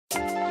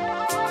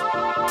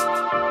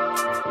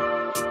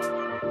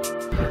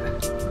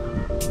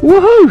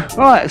Woohoo!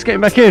 Right, let's get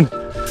him back in.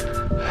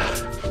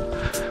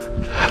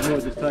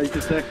 Might just take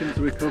a second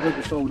to recover,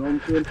 just hold on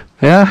to him.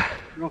 Yeah?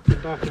 Rock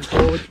it back and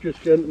forwards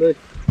just gently.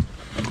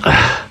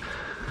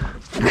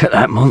 Look at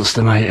that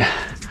monster, mate.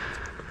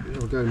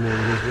 It'll go more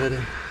than he's ready.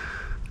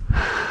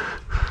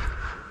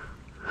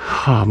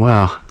 Oh,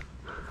 wow.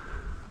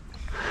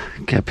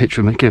 Get a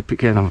picture of me, get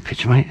another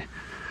picture, mate.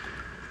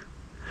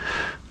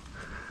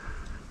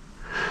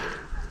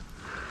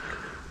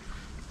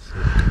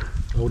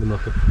 Hold him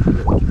like a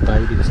little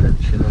baby, just let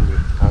the chin on your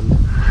hand.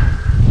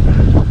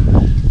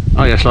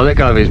 Oh, yes, I'll let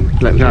go of him.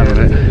 Let go of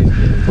it.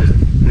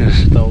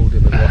 Yes. Just hold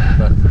him and rock him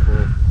back and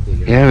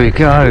forth. Here he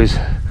goes.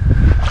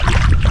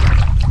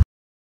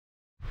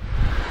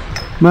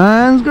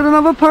 Man's got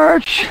another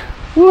perch.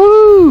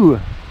 Woo!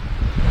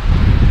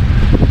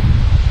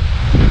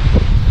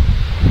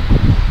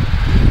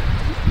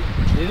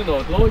 He's a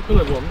nice light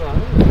coloured one, that.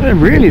 They're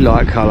really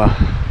light colour.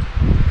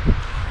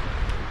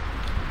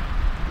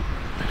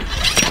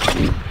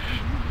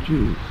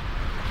 Jeez.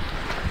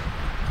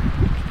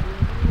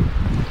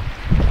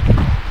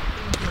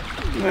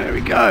 There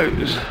he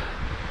goes.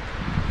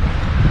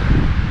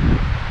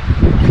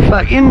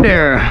 Back in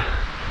there.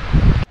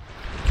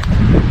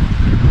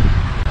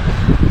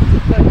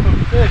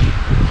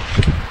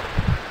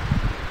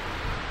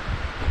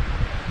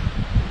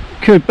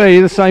 Could be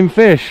the same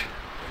fish.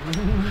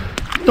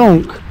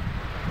 Donk.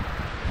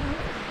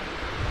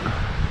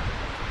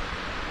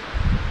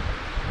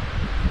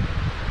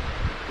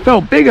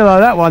 Felt bigger though,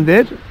 that one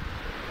did.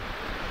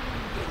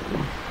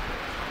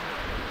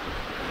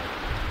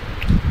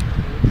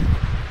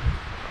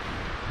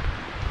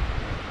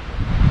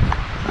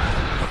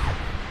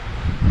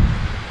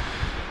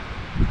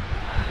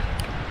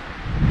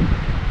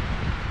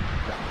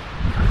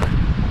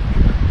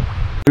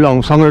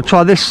 Long, so I'm going to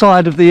try this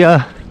side of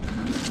the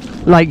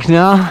lake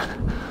now.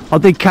 I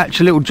did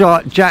catch a little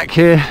jack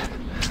here.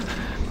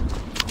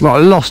 Well, I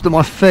lost at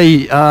my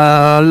feet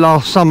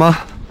last summer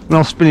when I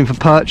was spinning for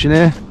perch in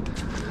here.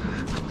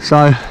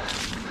 So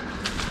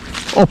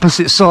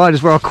opposite side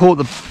is where I caught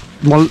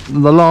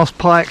the last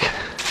pike.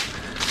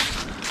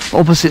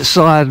 Opposite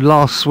side,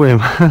 last swim.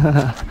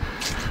 The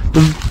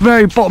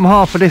very bottom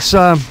half of this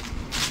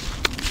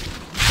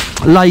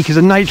lake is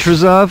a nature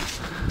reserve,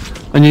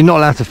 and you're not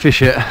allowed to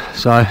fish it.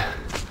 So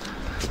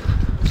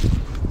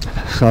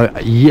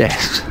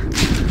yes,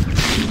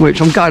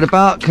 which I'm gutted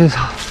about because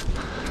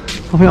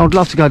I think I'd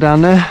love to go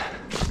down there.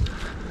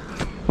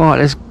 Right,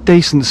 there's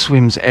decent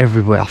swims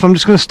everywhere. I'm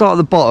just going to start at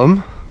the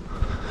bottom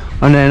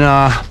and then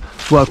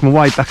work my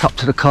way back up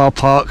to the car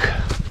park,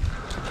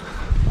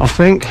 I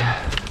think.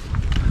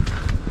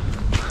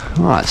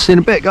 Right, see you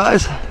in a bit,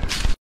 guys.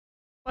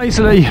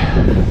 Basically,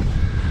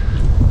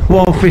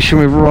 what I'm fishing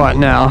with right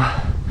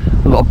now,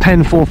 I've got a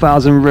Pen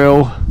 4000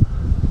 reel,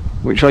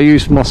 which I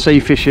use for my sea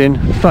fishing,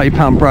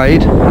 30-pound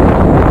braid,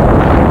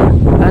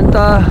 and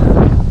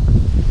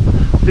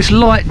this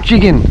light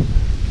jigging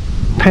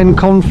Pen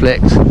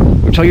Conflict,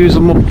 which I use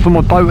for my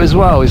boat as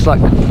well. It's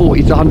like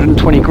 40 to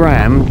 120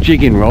 gram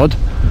jigging rod,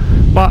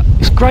 but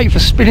it's great for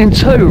spinning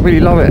too. I really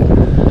love it,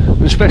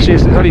 and especially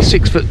it's only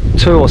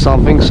 6'2" or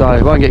something, so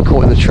it won't get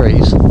caught in the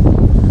trees.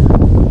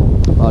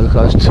 Oh, look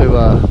at those two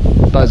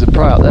birds of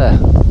prey up there,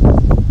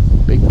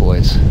 big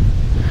boys.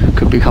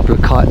 Could be a couple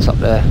of kites up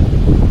there,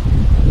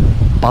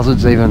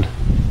 buzzards even.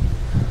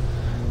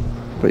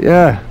 But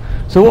yeah,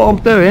 so what I'm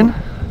doing,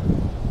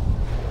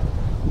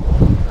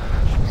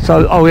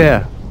 so oh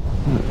yeah,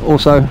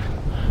 also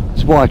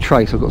it's wire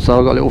trace I've got. So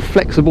I've got a little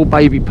flexible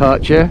baby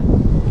perch here,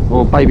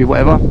 or baby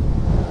whatever,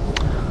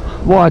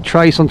 wire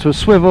trace onto a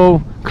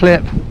swivel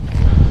clip.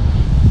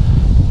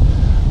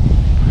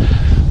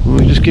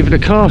 We'll just give it a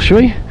cast, shall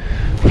we?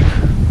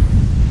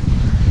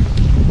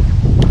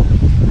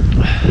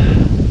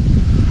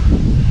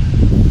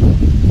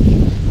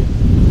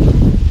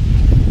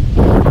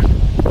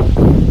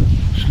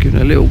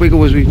 A little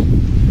wiggle as I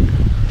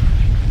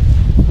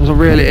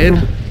reel it in.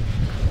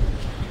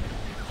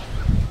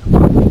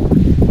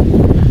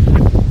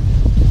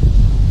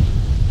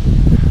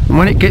 And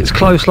when it gets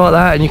close like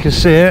that and you can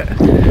see it,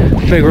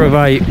 figure of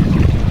 8.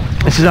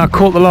 This is how I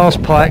caught the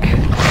last pike,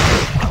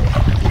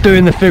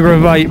 doing the figure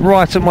of 8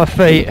 right at my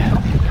feet.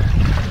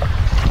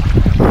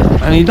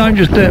 And you don't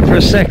just do it for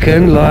a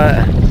second,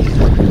 like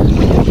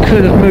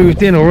could have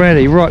moved in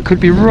already, right, could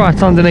be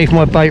right underneath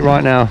my bait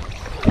right now.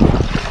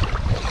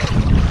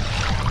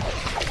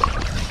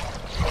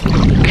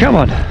 Come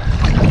on.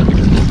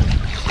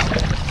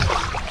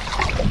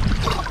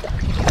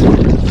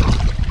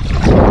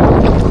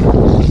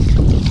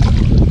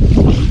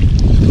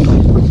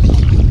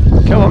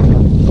 Come on.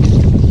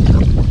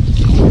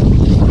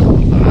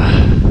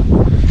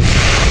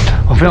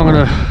 I think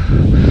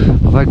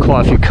I've had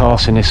quite a few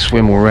casts in this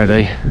swim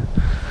already.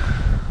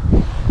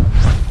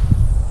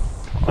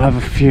 I'll have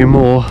a few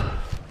more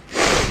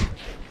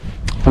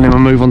and then we'll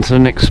move on to the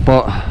next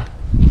spot.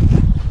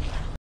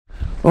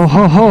 Oh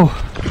ho ho!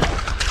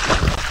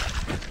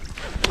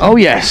 Oh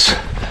yes,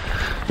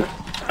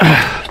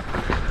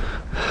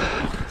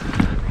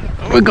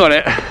 we got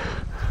it.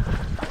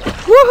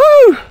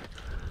 Woohoo!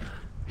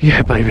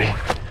 Yeah, baby.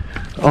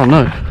 Oh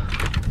no.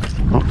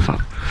 Oh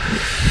fuck.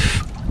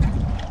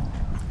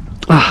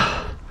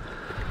 Ah.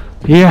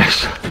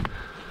 Yes.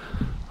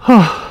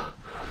 Oh.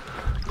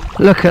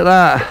 Look at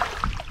that.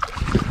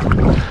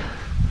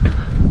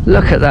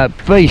 Look at that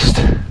beast.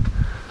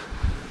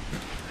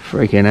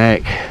 Freaking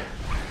heck.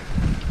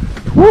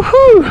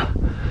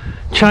 Woohoo!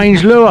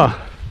 Change lure.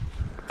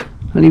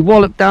 And he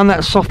walloped down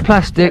that soft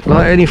plastic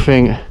like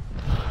anything.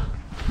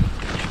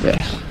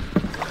 Yes.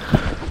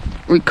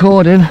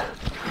 Recording.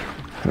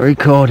 Right.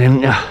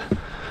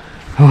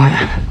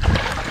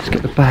 Let's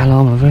get the bail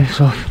arm of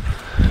this off.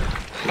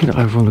 Get it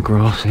over on the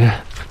grass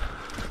here.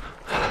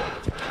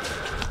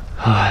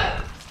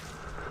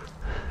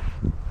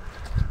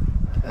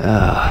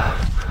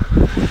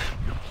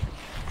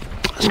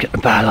 Let's get the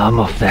bail arm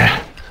off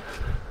there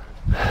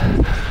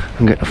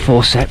and get the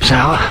forceps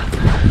out.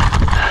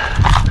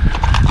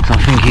 So I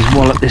think he's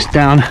walloped this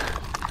down.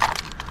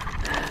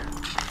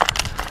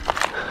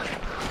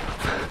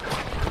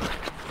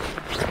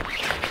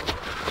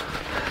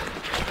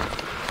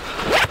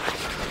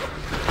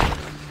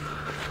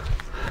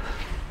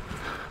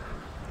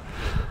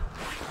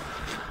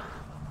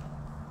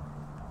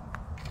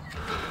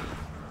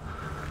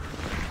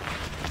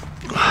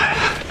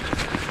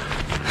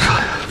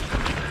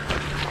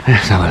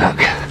 Let's have a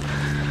look.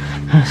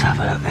 Let's have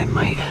a look then,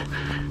 mate.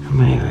 Come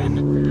here in.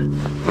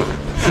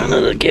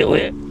 Another get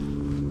it.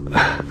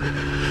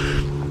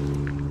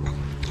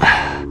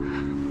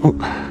 Oh.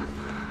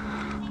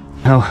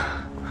 No.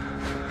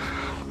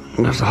 I'm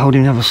gonna have to hold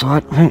him the other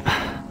side, I think.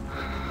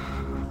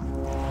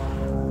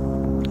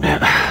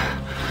 Yeah.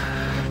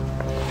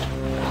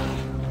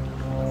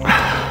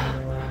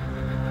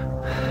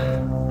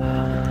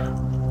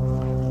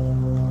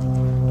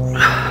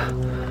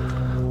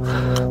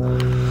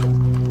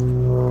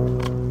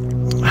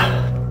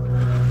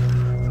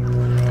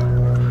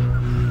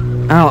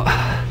 Out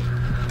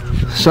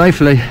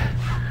safely.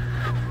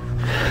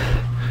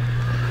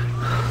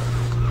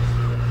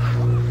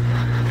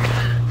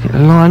 Get the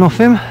line off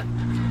him.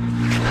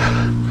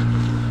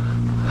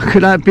 Look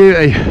at that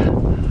beauty.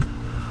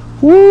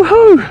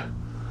 Woohoo!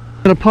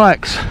 The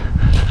pikes.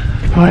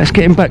 Right, let's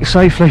get him back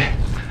safely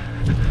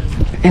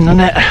in the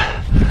net.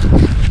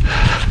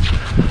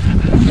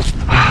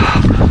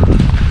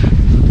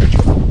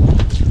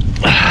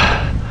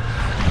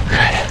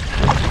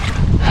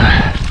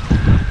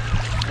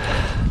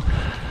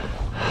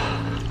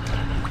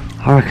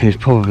 I reckon he's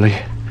probably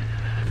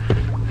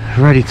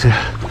ready to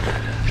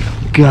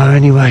go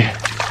anyway.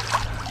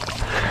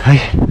 Hey,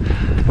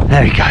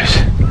 there he goes.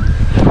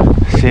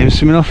 See him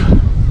swimming off.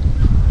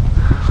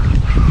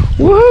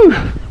 Woohoo!